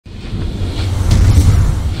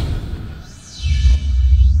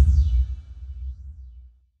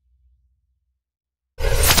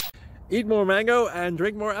eat more mango and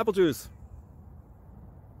drink more apple juice.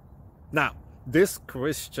 Now, this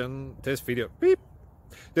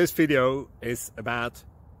video is about,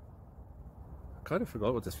 I kind of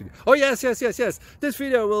forgot what this video, oh yes, this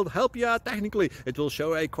video will help you out technically. It will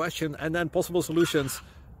show a question and then possible solutions.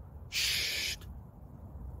 Shh.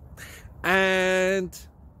 And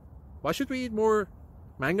why should we eat more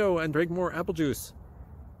mango and drink more apple juice?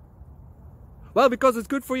 Well, because it's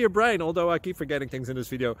good for your brain, although I keep forgetting things in this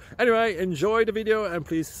video. Anyway, enjoy the video and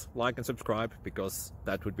please like and subscribe, because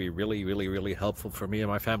that would be really helpful for me and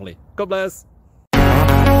my family. God bless!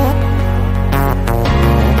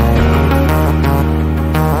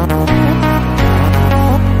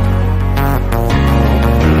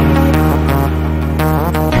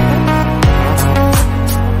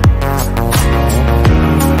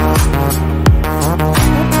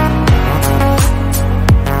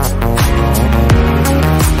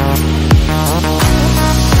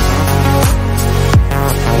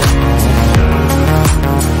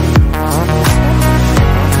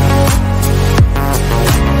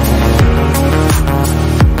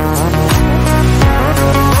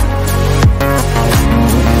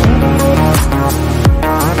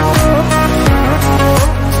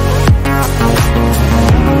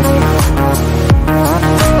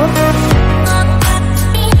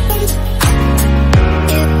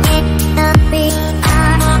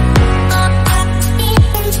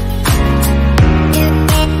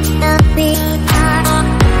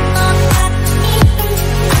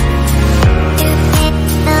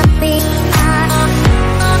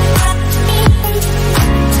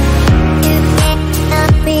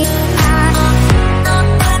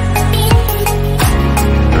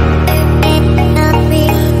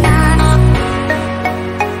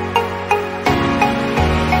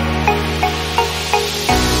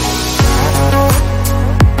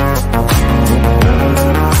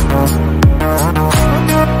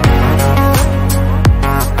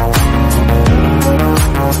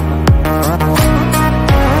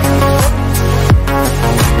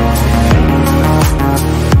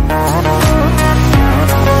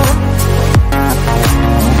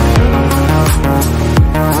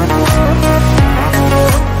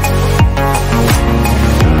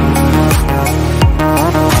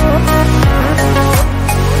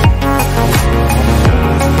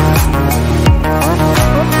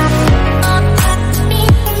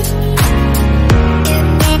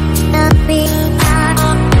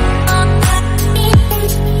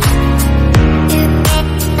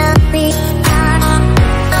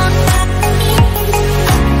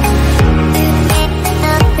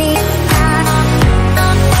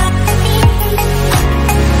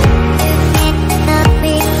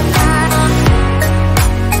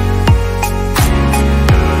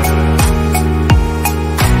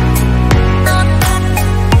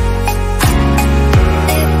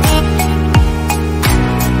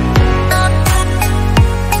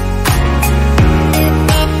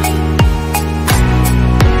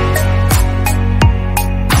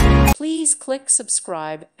 Click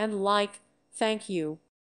subscribe and like. Thank you.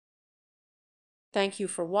 Thank you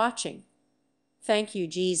for watching. Thank you,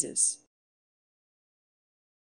 Jesus.